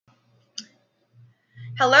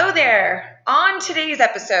Hello there. On today's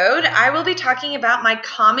episode, I will be talking about my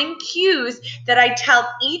common cues that I tell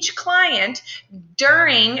each client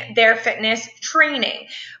during their fitness training.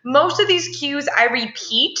 Most of these cues I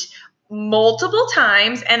repeat multiple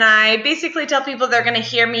times, and I basically tell people they're going to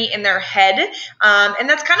hear me in their head. And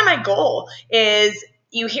that's kind of my goal is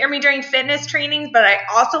you hear me during fitness trainings, but I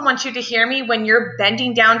also want you to hear me when you're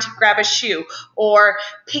bending down to grab a shoe or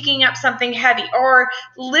picking up something heavy or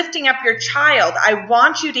lifting up your child. I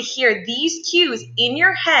want you to hear these cues in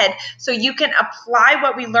your head so you can apply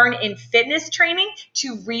what we learn in fitness training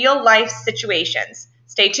to real life situations.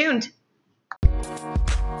 Stay tuned.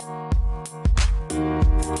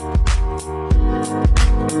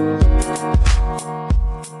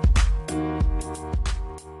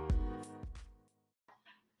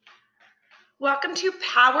 Welcome to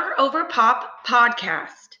Power Over Pop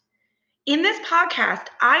podcast. In this podcast,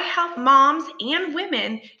 I help moms and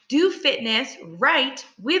women do fitness right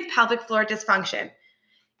with pelvic floor dysfunction.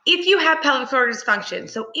 If you have pelvic floor dysfunction,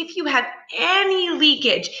 so if you have any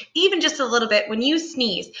leakage, even just a little bit when you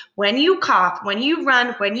sneeze, when you cough, when you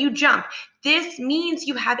run, when you jump, this means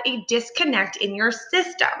you have a disconnect in your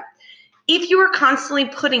system. If you are constantly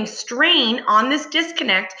putting strain on this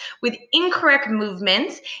disconnect with incorrect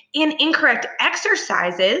movements and incorrect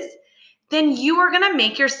exercises, then you are going to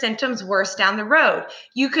make your symptoms worse down the road.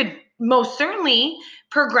 You could most certainly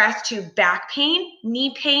progress to back pain,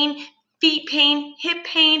 knee pain, feet pain, hip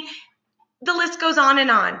pain. The list goes on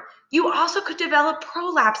and on. You also could develop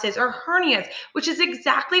prolapses or hernias, which is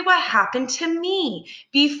exactly what happened to me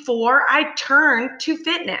before I turned to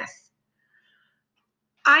fitness.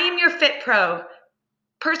 I am your Fit Pro,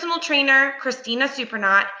 personal trainer, Christina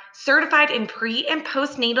Supernaut, certified in pre and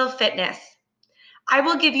postnatal fitness. I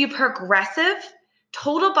will give you progressive,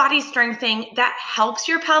 total body strengthening that helps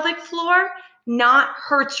your pelvic floor, not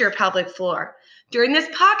hurts your pelvic floor. During this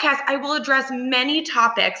podcast, I will address many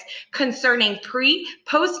topics concerning pre,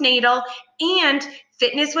 postnatal, and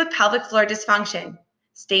fitness with pelvic floor dysfunction.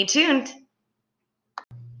 Stay tuned.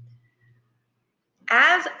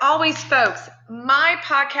 As always, folks, my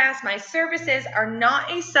podcast, my services are not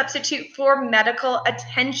a substitute for medical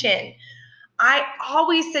attention. I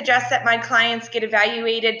always suggest that my clients get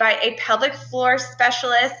evaluated by a pelvic floor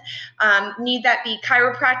specialist, need that be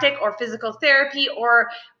chiropractic or physical therapy or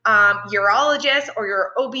urologist or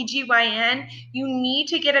your OBGYN. You need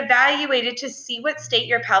to get evaluated to see what state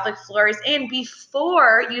your pelvic floor is in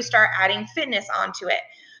before you start adding fitness onto it.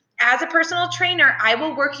 As a personal trainer, I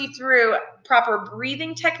will work you through proper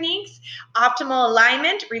breathing techniques, optimal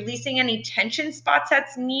alignment, releasing any tension spots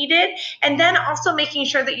that's needed, and then also making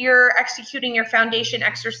sure that you're executing your foundation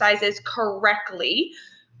exercises correctly.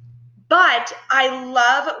 But I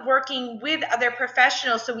love working with other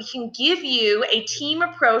professionals so we can give you a team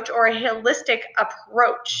approach or a holistic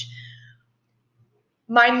approach.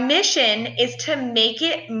 My mission is to make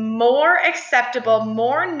it more acceptable,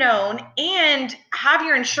 more known, and have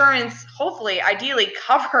your insurance, hopefully, ideally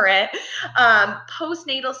cover it,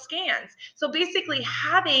 postnatal scans. So basically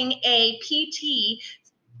having a PT,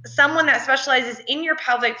 someone that specializes in your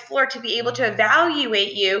pelvic floor to be able to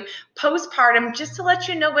evaluate you postpartum just to let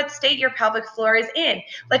you know what state your pelvic floor is in,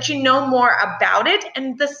 let you know more about it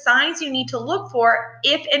and the signs you need to look for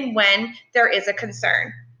if and when there is a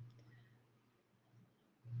concern.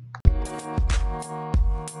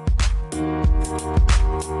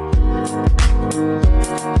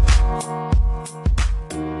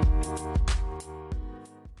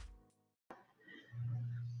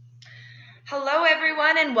 Hello,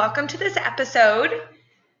 everyone, and welcome to this episode.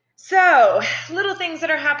 So, little things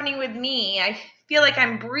that are happening with me. I feel like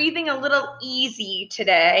I'm breathing a little easy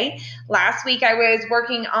today. Last week, I was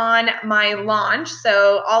working on my launch.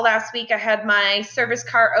 So, all last week, I had my service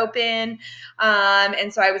car open.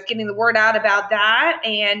 And so I was getting the word out about that.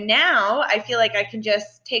 And now I feel like I can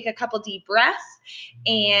just take a couple deep breaths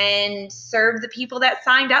and serve the people that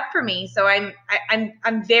signed up for me. So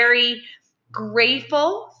I'm very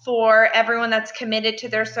grateful for everyone that's committed to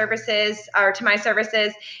their services or to my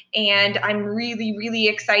services. And I'm really, really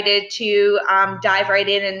excited to dive right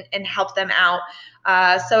in and help them out.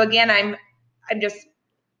 So again, I'm just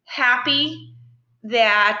happy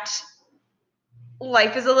that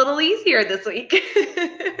life is a little easier this week.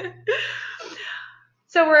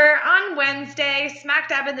 So we're on Wednesday, smack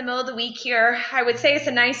dab in the middle of the week here. I would say it's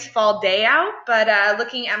a nice fall day out, but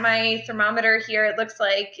looking at my thermometer here, it looks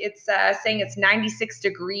like it's saying it's 96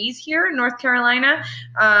 degrees here in North Carolina.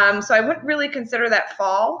 So I wouldn't really consider that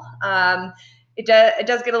fall. It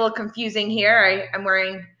does get a little confusing here. I'm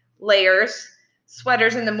wearing layers.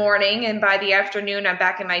 sweaters in the morning, and by the afternoon I'm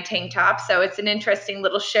back in my tank top. So it's an interesting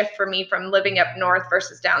little shift for me from living up north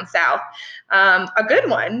versus down south. A good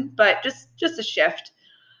one, but just a shift.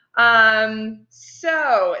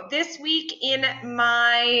 So this week in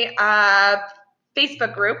my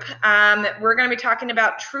Facebook group, we're going to be talking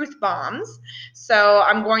about truth bombs. So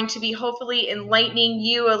I'm going to be hopefully enlightening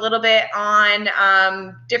you a little bit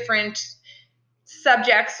on different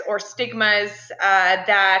subjects or stigmas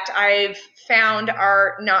that I've found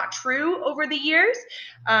are not true over the years,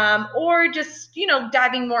 or just,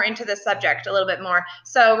 diving more into the subject a little bit more.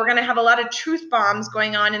 So we're going to have a lot of truth bombs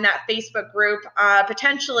going on in that Facebook group.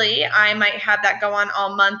 Potentially, I might have that go on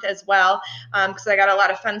all month as well, because I got a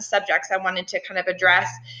lot of fun subjects I wanted to kind of address.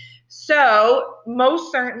 So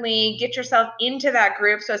most certainly get yourself into that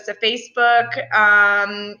group. So it's a Facebook,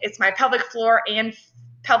 it's my pelvic floor and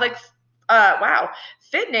pelvic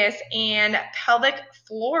fitness and pelvic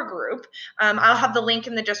floor group. I'll have the link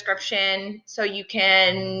in the description so you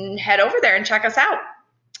can head over there and check us out.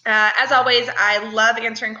 As always, I love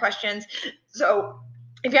answering questions. So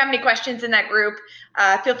if you have any questions in that group,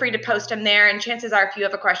 feel free to post them there. And chances are, if you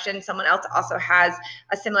have a question, someone else also has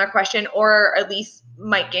a similar question, or at least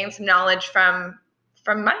might gain some knowledge from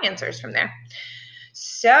my answers from there.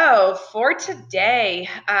 So for today,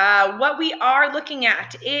 what we are looking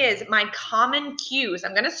at is my common cues.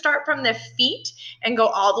 I'm going to start from the feet and go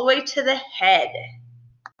all the way to the head.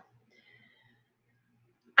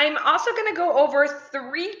 I'm also going to go over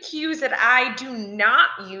 3 cues that I do not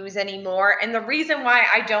use anymore and the reason why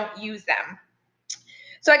I don't use them.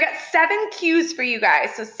 So I got 7 cues for you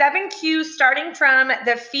guys. So 7 cues starting from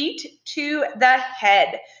the feet to the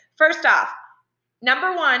head. First off,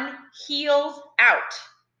 number 1, heels out.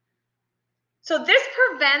 So this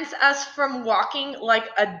prevents us from walking like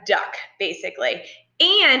a duck, basically.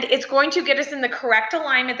 And it's going to get us in the correct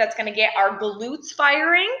alignment that's going to get our glutes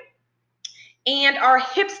firing and our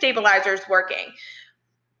hip stabilizers working.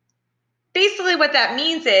 Basically what that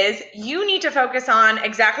means is you need to focus on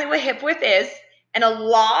exactly what hip width is. And a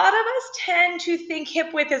lot of us tend to think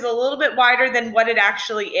hip width is a little bit wider than what it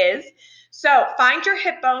actually is. So find your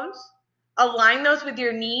hip bones, align those with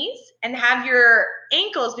your knees, and have your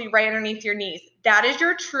ankles be right underneath your knees. That is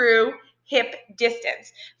your true hip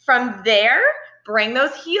distance. From there, bring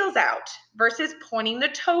those heels out versus pointing the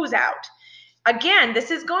toes out. Again,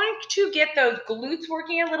 this is going to get those glutes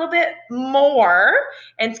working a little bit more,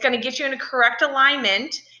 and it's going to get you in a correct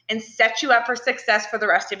alignment and set you up for success for the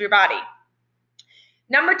rest of your body.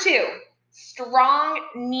 Number 2, strong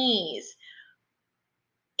knees.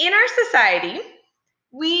 In our society,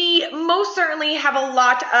 we most certainly have a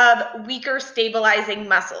lot of weaker stabilizing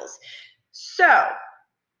muscles. So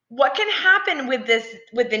what can happen with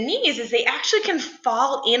the knees is they actually can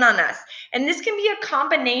fall in on us. And this can be a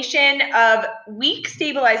combination of weak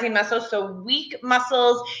stabilizing muscles, so weak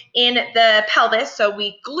muscles in the pelvis, so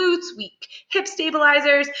weak glutes, weak hip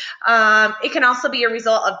stabilizers. It can also be a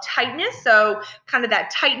result of tightness, so kind of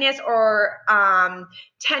that tightness or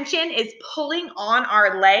tension is pulling on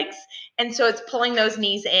our legs, and so it's pulling those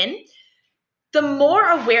knees in. The more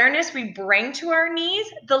awareness we bring to our knees,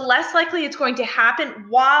 the less likely it's going to happen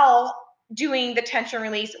while doing the tension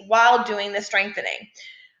release, while doing the strengthening.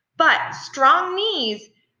 But strong knees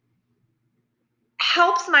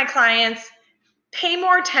helps my clients pay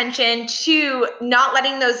more attention to not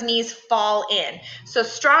letting those knees fall in. So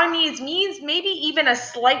strong knees means maybe even a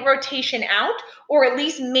slight rotation out, or at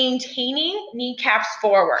least maintaining kneecaps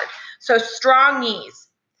forward. So strong knees.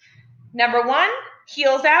 Number 1,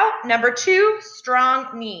 heels out. Number 2,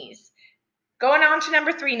 strong knees. Going on to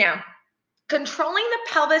number 3 now. Controlling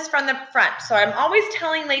the pelvis from the front. So I'm always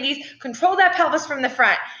telling ladies, control that pelvis from the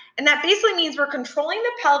front. And that basically means we're controlling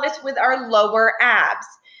the pelvis with our lower abs.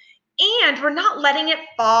 And we're not letting it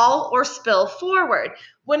fall or spill forward.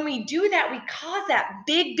 When we do that, we cause that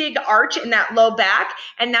big arch in that low back,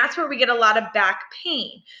 and that's where we get a lot of back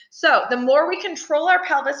pain. So the more we control our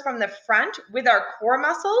pelvis from the front with our core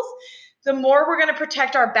muscles, the more we're going to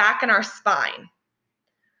protect our back and our spine.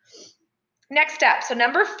 Next up, so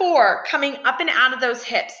number 4, coming up and out of those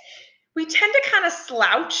hips. We tend to kind of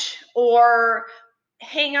slouch or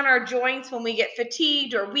hang on our joints when we get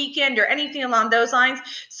fatigued or weakened or anything along those lines.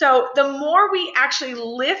 So the more we actually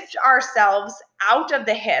lift ourselves out of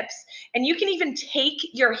the hips, and you can even take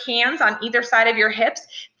your hands on either side of your hips,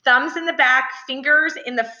 thumbs in the back, fingers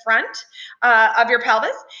in the front of your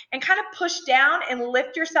pelvis, and kind of push down and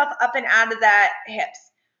lift yourself up and out of that hips.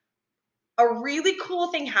 A really cool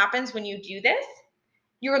thing happens when you do this.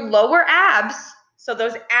 Your lower abs, so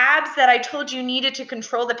those abs that I told you needed to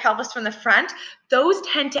control the pelvis from the front, those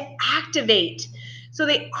tend to activate. So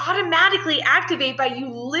they automatically activate by you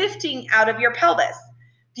lifting out of your pelvis.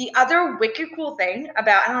 The other wicked cool thing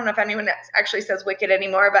about, I don't know if anyone actually says wicked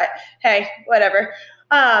anymore, but hey, whatever.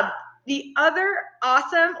 The other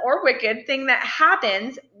awesome or wicked thing that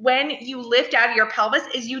happens when you lift out of your pelvis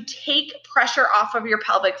is you take pressure off of your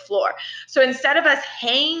pelvic floor. So instead of us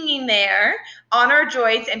hanging there on our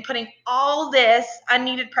joints and putting all this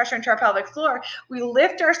unneeded pressure into our pelvic floor, we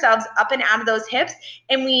lift ourselves up and out of those hips,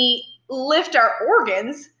 and we lift our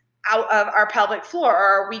organs out of our pelvic floor,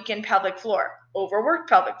 or our weakened pelvic floor, overworked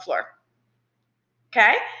pelvic floor.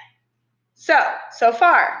 Okay? So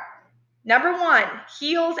far, number 1,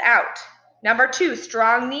 heels out. Number 2,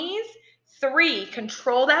 strong knees. 3,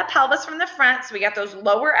 control that pelvis from the front, so we got those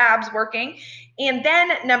lower abs working. And then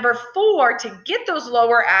number 4, to get those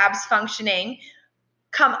lower abs functioning,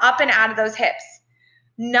 come up and out of those hips.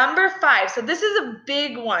 Number 5, so this is a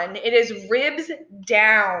big one. It is ribs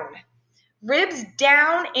down. Ribs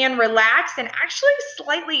down and relaxed, and actually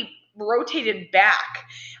slightly rotated back.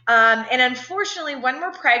 And unfortunately, when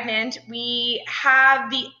we're pregnant, we have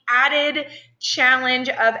the added challenge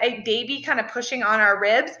of a baby kind of pushing on our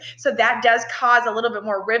ribs. So that does cause a little bit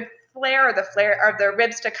more rib flare, or the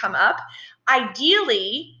ribs to come up.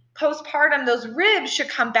 Ideally, postpartum, those ribs should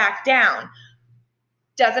come back down.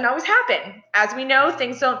 Doesn't always happen. As we know,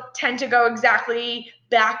 things don't tend to go exactly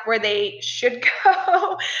back where they should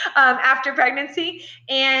go after pregnancy.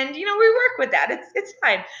 And, we work with that. It's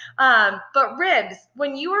fine. But ribs,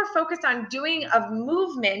 when you are focused on doing a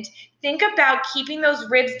movement, think about keeping those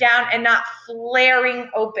ribs down and not flaring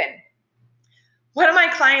open. One of my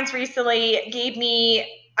clients recently gave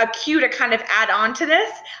me a cue to kind of add on to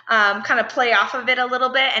this, kind of play off of it a little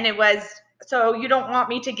bit. And it was, so you don't want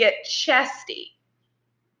me to get chesty.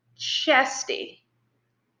 I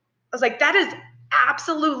was like, that is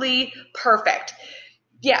absolutely perfect.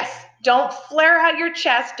 Yes, don't flare out your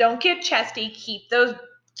chest. Don't get chesty. Keep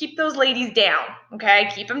those ladies down.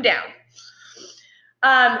 Okay, keep them down.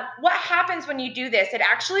 What happens when you do this? It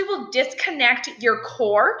actually will disconnect your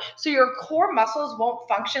core, so your core muscles won't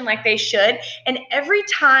function like they should. And every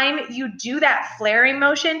time you do that flaring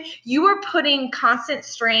motion, you are putting constant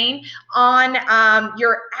strain on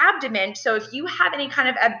your abdomen. So if you have any kind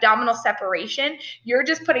of abdominal separation, you're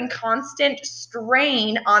just putting constant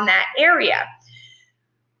strain on that area.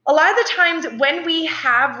 A lot of the times when we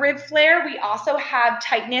have rib flare, we also have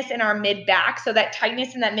tightness in our mid-back. So that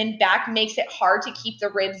tightness in that mid-back makes it hard to keep the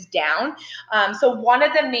ribs down. So one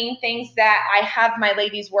of the main things that I have my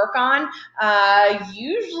ladies work on,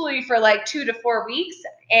 usually for like 2 to 4 weeks,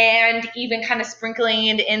 and even kind of sprinkling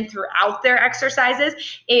it in throughout their exercises,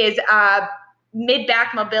 is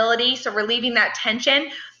mid-back mobility. So relieving that tension.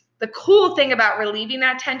 The cool thing about relieving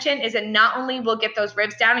that tension is it not only will get those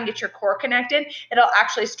ribs down and get your core connected, it'll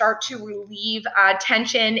actually start to relieve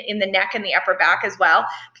tension in the neck and the upper back as well,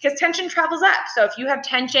 because tension travels up. So if you have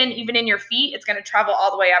tension even in your feet, it's going to travel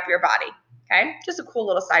all the way up your body. Okay, just a cool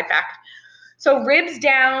little side fact. So ribs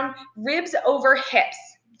down, ribs over hips.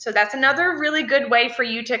 So that's another really good way for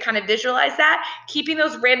you to kind of visualize that, keeping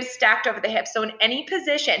those ribs stacked over the hips. So in any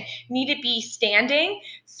position, need it be standing,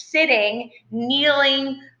 sitting,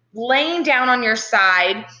 kneeling, laying down on your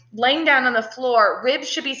side, laying down on the floor, ribs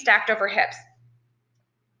should be stacked over hips.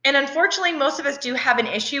 And unfortunately, most of us do have an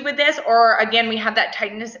issue with this, or again, we have that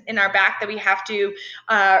tightness in our back that we have to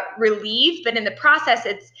relieve. But in the process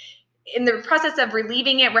of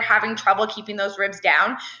relieving it, we're having trouble keeping those ribs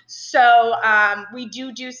down. So we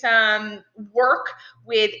do some work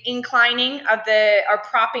with inclining or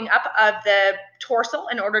propping up of the torso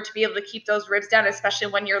in order to be able to keep those ribs down, especially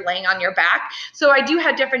when you're laying on your back. So I do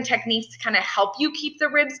have different techniques to kind of help you keep the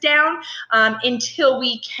ribs down until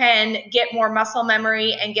we can get more muscle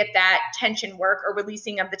memory and get that tension work or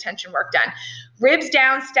releasing of the tension work done. Ribs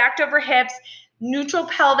down, stacked over hips, neutral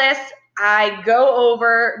pelvis. I go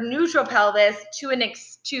over neutral pelvis to an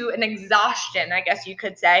exhaustion, I guess you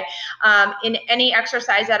could say, in any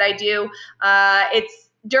exercise that I do. It's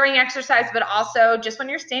during exercise, but also just when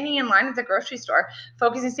you're standing in line at the grocery store,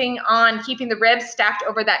 focusing on keeping the ribs stacked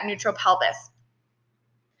over that neutral pelvis.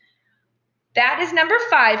 That is number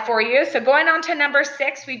 5 for you. So going on to number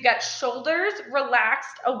 6, we've got shoulders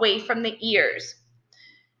relaxed away from the ears.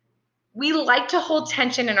 We like to hold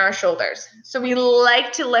tension in our shoulders. So we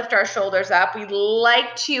like to lift our shoulders up. We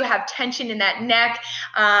like to have tension in that neck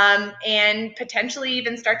and potentially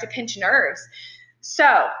even start to pinch nerves.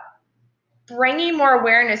 So bringing more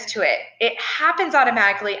awareness to it. It happens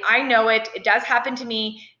automatically. I know it. It does happen to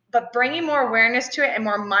me. But bringing more awareness to it and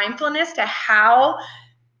more mindfulness to how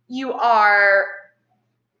you are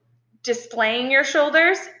displaying your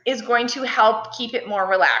shoulders is going to help keep it more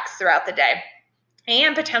relaxed throughout the day.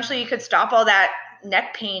 And potentially you could stop all that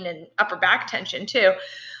neck pain and upper back tension too.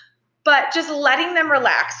 But just letting them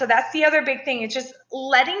relax. So that's the other big thing, is just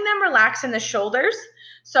letting them relax in the shoulders.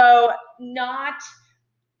 So not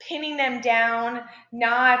pinning them down,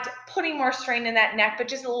 not putting more strain in that neck, but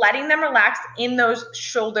just letting them relax in those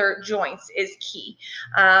shoulder joints is key.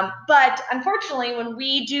 But unfortunately, when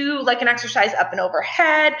we do like an exercise up and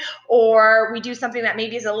overhead, or we do something that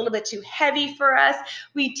maybe is a little bit too heavy for us,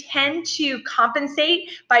 we tend to compensate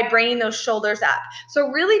by bringing those shoulders up. So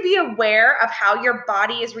really be aware of how your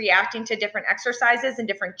body is reacting to different exercises and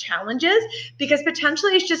different challenges, because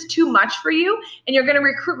potentially it's just too much for you and you're going to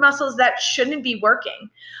recruit muscles that shouldn't be working.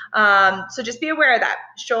 So just be aware of that.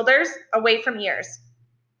 Shoulders away from ears.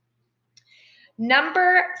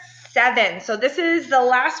 Number 7. So this is the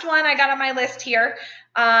last one I got on my list here.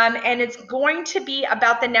 And it's going to be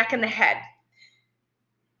about the neck and the head.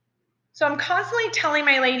 So I'm constantly telling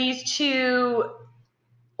my ladies to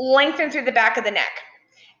lengthen through the back of the neck.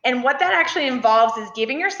 And what that actually involves is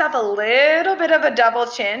giving yourself a little bit of a double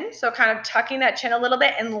chin. So kind of tucking that chin a little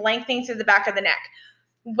bit and lengthening through the back of the neck.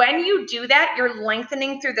 When you do that, you're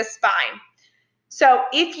lengthening through the spine. So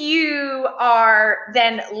if you are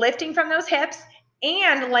then lifting from those hips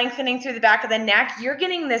and lengthening through the back of the neck, you're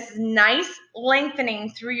getting this nice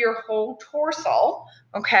lengthening through your whole torso,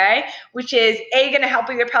 okay? Which is A, going to help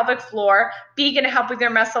with your pelvic floor, B, going to help with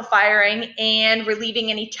your muscle firing and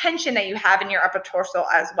relieving any tension that you have in your upper torso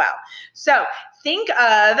as well. So think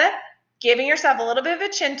of giving yourself a little bit of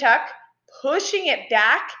a chin tuck, pushing it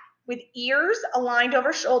back with ears aligned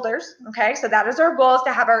over shoulders, okay? So that is our goal, is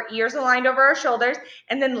to have our ears aligned over our shoulders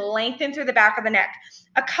and then lengthen through the back of the neck.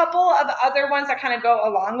 A couple of other ones that kind of go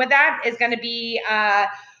along with that is going to be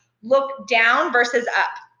look down versus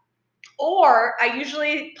up. Or I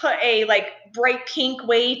usually put a like bright pink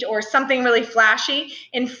weight or something really flashy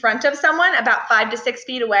in front of someone about 5 to 6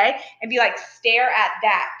 feet away and be like, stare at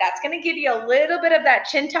that. That's going to give you a little bit of that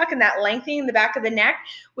chin tuck and that lengthening in the back of the neck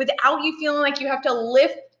without you feeling like you have to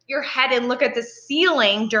lift your head and look at the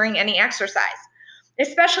ceiling during any exercise,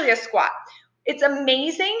 especially a squat. It's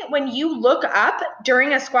amazing when you look up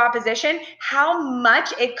during a squat position how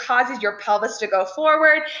much it causes your pelvis to go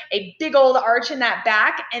forward, a big old arch in that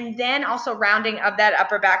back, and then also rounding of that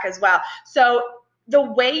upper back as well. So the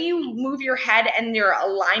way you move your head and your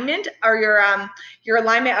alignment, or your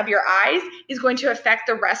alignment of your eyes, is going to affect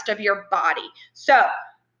the rest of your body. So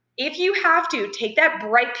if you have to, take that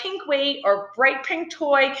bright pink weight or bright pink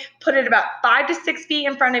toy, put it about 5 to 6 feet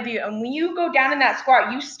in front of you, and when you go down in that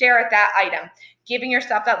squat, you stare at that item, giving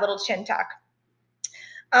yourself that little chin tuck.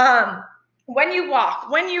 When you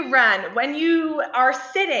walk, when you run, when you are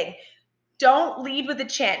sitting, don't lead with the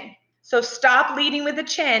chin. So stop leading with the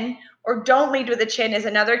chin, or don't lead with the chin is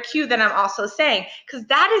another cue that I'm also saying, because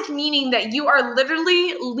that is meaning that you are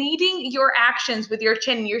literally leading your actions with your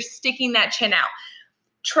chin. You're sticking that chin out.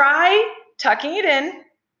 Try tucking it in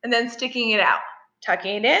and then sticking it out.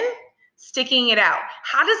 Tucking it in, sticking it out.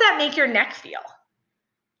 How does that make your neck feel?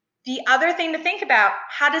 The other thing to think about,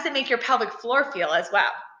 how does it make your pelvic floor feel as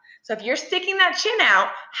well? So if you're sticking that chin out,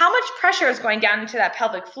 how much pressure is going down into that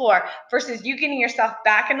pelvic floor versus you getting yourself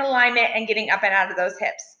back in alignment and getting up and out of those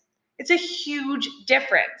hips? It's a huge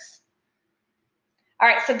difference. All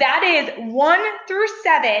right, so that is 1 through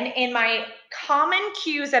 7 in my common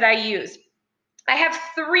cues that I use. I have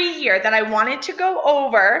 3 here that I wanted to go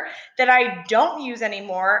over that I don't use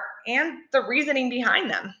anymore and the reasoning behind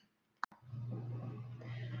them.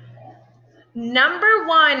 Number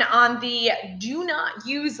 1 on the do not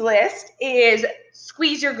use list is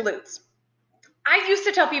squeeze your glutes. I used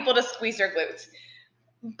to tell people to squeeze their glutes,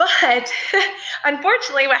 but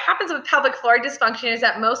unfortunately what happens with pelvic floor dysfunction is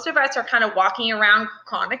that most of us are kind of walking around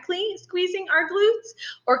chronically squeezing our glutes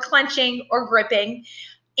or clenching or gripping.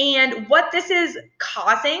 And what this is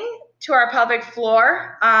causing to our pelvic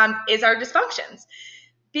floor is our dysfunctions.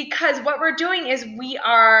 Because what we're doing is we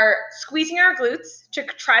are squeezing our glutes to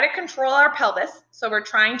try to control our pelvis. So we're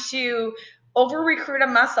trying to over-recruit a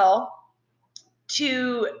muscle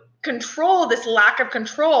to control this lack of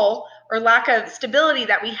control or lack of stability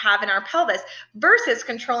that we have in our pelvis versus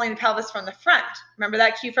controlling the pelvis from the front. Remember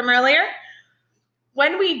that cue from earlier?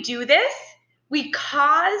 When we do this, we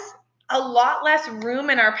cause a lot less room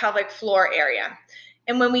in our pelvic floor area.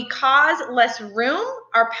 And when we cause less room,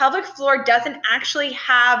 our pelvic floor doesn't actually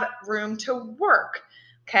have room to work,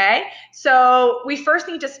 okay? So we first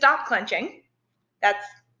need to stop clenching. That's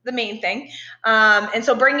the main thing. And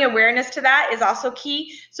so bringing awareness to that is also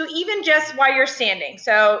key. So even just while you're standing,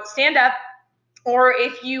 so stand up, or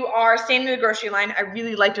if you are standing in the grocery line, I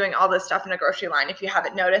really like doing all this stuff in a grocery line if you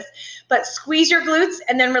haven't noticed, but squeeze your glutes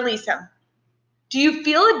and then release them. Do you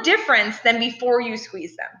feel a difference than before you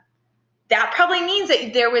squeeze them? That probably means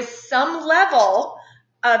that there was some level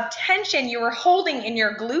of tension you were holding in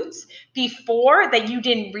your glutes before that you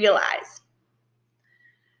didn't realize.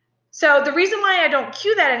 So the reason why I don't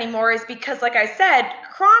cue that anymore is because, like I said,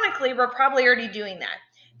 chronically, we're probably already doing that.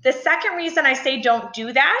 The second reason I say don't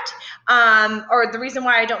do that, or the reason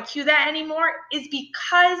why I don't cue that anymore, is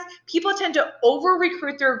because people tend to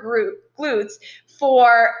over-recruit their glutes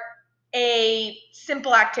for a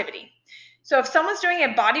simple activity. So if someone's doing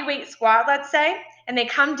a body weight squat, let's say, and they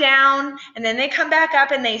come down and then they come back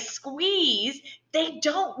up and they squeeze, they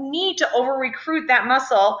don't need to over-recruit that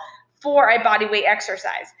muscle for a body weight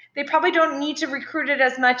exercise. They probably don't need to recruit it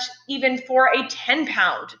as much even for a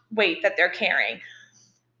 10-pound weight that they're carrying.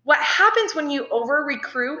 What happens when you over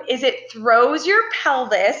recruit is it throws your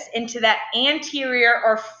pelvis into that anterior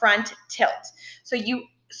or front tilt. So you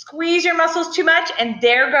squeeze your muscles too much and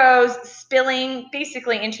there goes spilling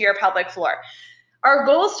basically into your pelvic floor. Our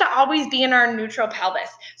goal is to always be in our neutral pelvis.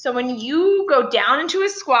 So when you go down into a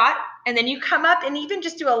squat and then you come up and even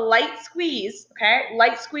just do a light squeeze, okay?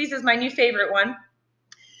 Light squeeze is my new favorite one.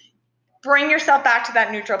 Bring yourself back to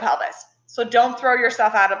that neutral pelvis. So don't throw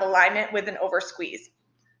yourself out of alignment with an over squeeze.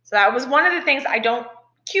 So that was one of the things I don't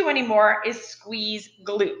cue anymore is squeeze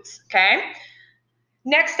glutes, okay?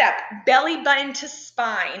 Next up, belly button to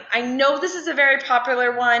spine. I know this is a very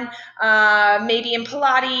popular one, maybe in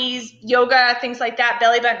Pilates, yoga, things like that,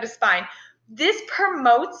 belly button to spine. This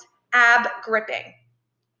promotes ab gripping.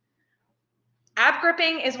 Ab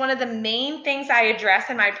gripping is one of the main things I address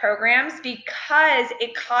in my programs because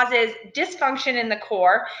it causes dysfunction in the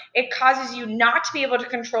core. It causes you not to be able to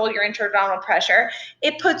control your intra-abdominal pressure.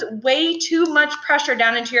 It puts way too much pressure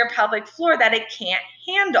down into your pelvic floor that it can't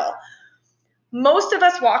handle. Most of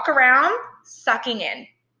us walk around sucking in.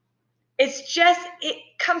 It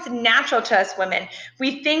comes natural to us women.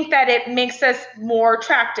 We think that it makes us more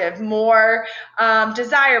attractive, more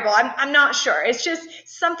desirable. I'm not sure. It's just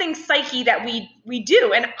something psyche that we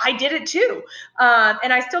do. And I did it too.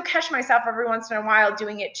 And I still catch myself every once in a while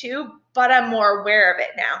doing it too, but I'm more aware of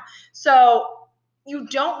it now. So you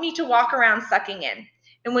don't need to walk around sucking in.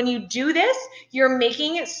 And when you do this, you're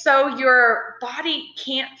making it so your body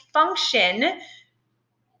can't function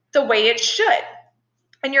the way it should.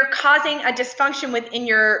 And you're causing a dysfunction within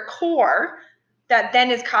your core that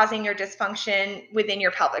then is causing your dysfunction within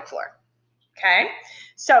your pelvic floor. Okay?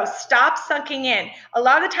 So stop sucking in. A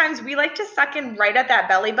lot of the times we like to suck in right at that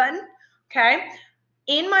belly button. Okay?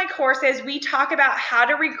 In my courses, we talk about how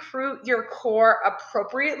to recruit your core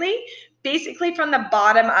appropriately, basically from the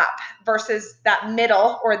bottom up versus that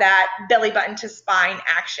middle or that belly button to spine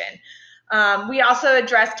action. We also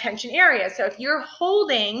address tension areas. So if you're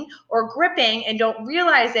holding or gripping and don't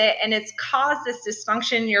realize it and it's caused this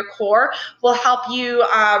dysfunction in your core, we'll help you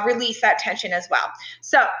release that tension as well.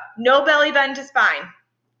 So no belly button to spine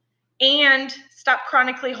and stop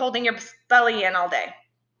chronically holding your belly in all day.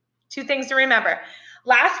 2 things to remember.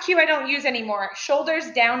 Last cue I don't use anymore, shoulders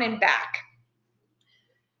down and back.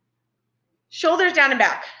 Shoulders down and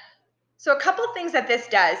back. So a couple of things that this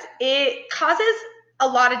does, it causes a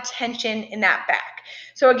lot of tension in that back.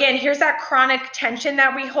 So again, here's that chronic tension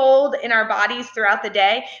that we hold in our bodies throughout the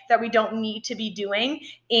day that we don't need to be doing.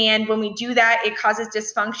 And when we do that, it causes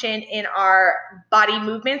dysfunction in our body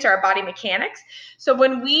movements or our body mechanics. So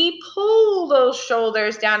when we pull those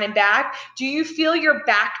shoulders down and back, do you feel your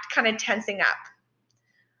back kind of tensing up?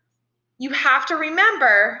 You have to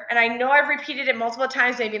remember, and I know I've repeated it multiple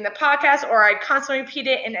times, maybe in the podcast, or I constantly repeat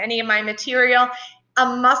it in any of my material, a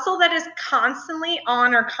muscle that is constantly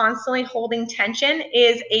on or constantly holding tension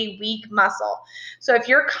is a weak muscle. So if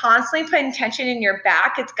you're constantly putting tension in your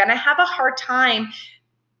back, it's going to have a hard time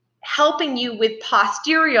helping you with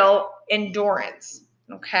postural endurance.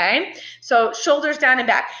 Okay, so shoulders down and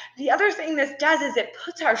back. The other thing this does is it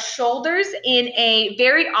puts our shoulders in a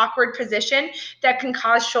very awkward position that can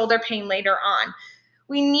cause shoulder pain later on.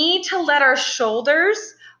 We need to let our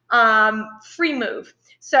shoulders free move.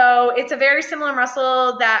 So it's a very similar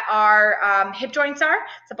muscle that our hip joints are.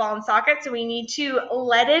 It's a ball and socket. So we need to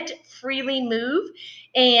let it freely move.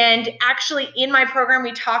 And actually in my program,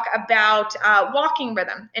 we talk about walking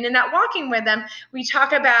rhythm. And in that walking rhythm, we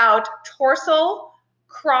talk about dorsal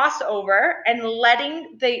crossover and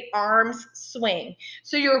letting the arms swing.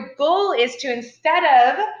 So your goal is to, instead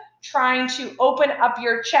of trying to open up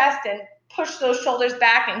your chest and push those shoulders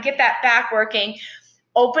back and get that back working,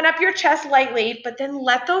 open up your chest lightly, but then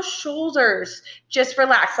let those shoulders just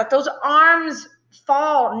relax. Let those arms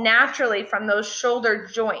fall naturally from those shoulder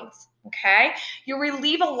joints. Okay, you'll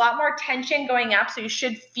relieve a lot more tension going up, so you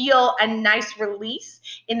should feel a nice release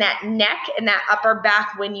in that neck and that upper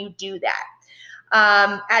back when you do that.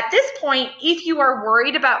 At this point, if you are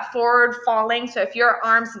worried about forward falling, so if your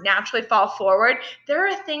arms naturally fall forward, there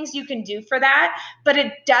are things you can do for that, but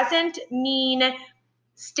it doesn't mean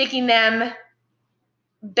sticking them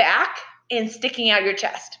back and sticking out your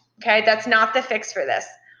chest. Okay, that's not the fix for this.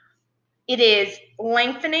 It is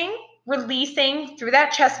lengthening, releasing through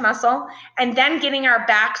that chest muscle, and then getting our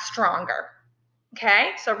back stronger.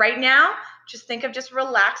 Okay, so right now, just think of just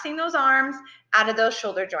relaxing those arms out of those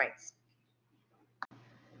shoulder joints.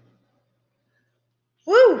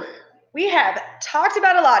 Woo! We have talked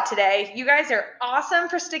about a lot today. You guys are awesome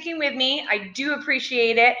for sticking with me. I do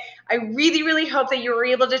appreciate it. I really, really hope that you were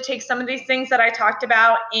able to take some of these things that I talked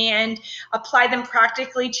about and apply them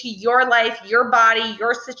practically to your life, your body,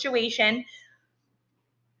 your situation.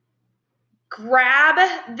 Grab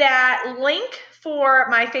that link for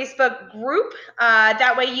my Facebook group.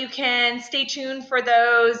 That way you can stay tuned for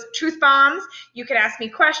those truth bombs. You can ask me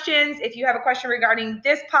questions. If you have a question regarding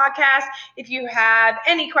this podcast, if you have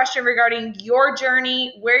any question regarding your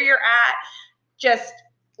journey, where you're at, just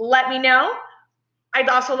let me know. I'd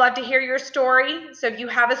also love to hear your story. So if you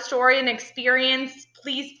have a story and experience,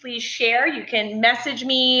 please share. You can message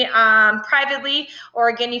me privately, or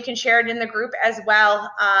again, you can share it in the group as well.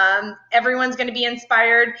 Everyone's going to be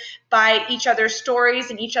inspired by each other's stories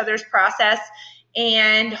and each other's process,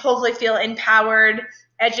 and hopefully feel empowered,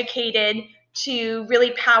 educated to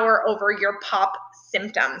really power over your POP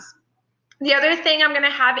symptoms. The other thing I'm going to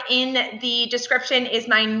have in the description is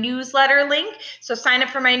my newsletter link. So sign up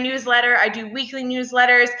for my newsletter. I do weekly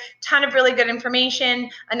newsletters, ton of really good information.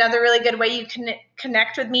 Another really good way you can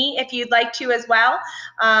connect with me if you'd like to as well.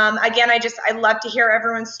 Again, I love to hear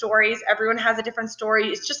everyone's stories. Everyone has a different story.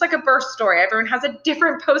 It's just like a birth story. Everyone has a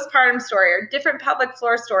different postpartum story, or a different pelvic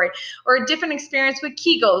floor story, or a different experience with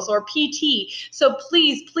Kegels or PT. So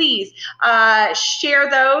please share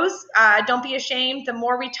those. Don't be ashamed. The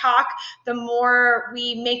more we talk, the more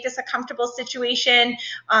we make this a comfortable situation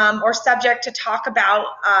or subject to talk about,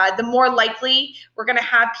 the more likely we're going to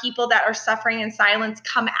have people that are suffering in silence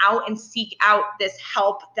come out and seek out this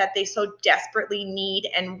help that they so desperately need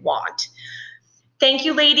and want. Thank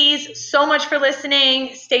you, ladies, so much for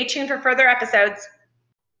listening. Stay tuned for further episodes.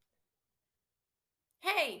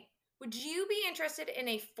 Hey, would you be interested in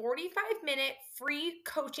a 45-minute free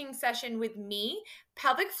coaching session with me,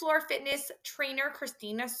 pelvic floor fitness trainer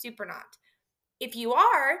Christina Supernaut? If you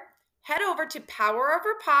are, head over to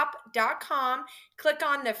poweroverpop.com, click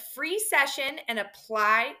on the free session, and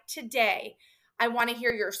apply today. I want to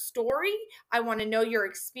hear your story. I want to know your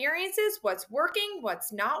experiences, what's working,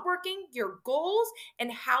 what's not working, your goals,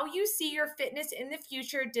 and how you see your fitness in the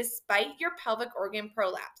future despite your pelvic organ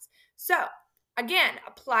prolapse. So, again,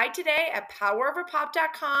 apply today at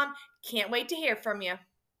poweroverpop.com. Can't wait to hear from you.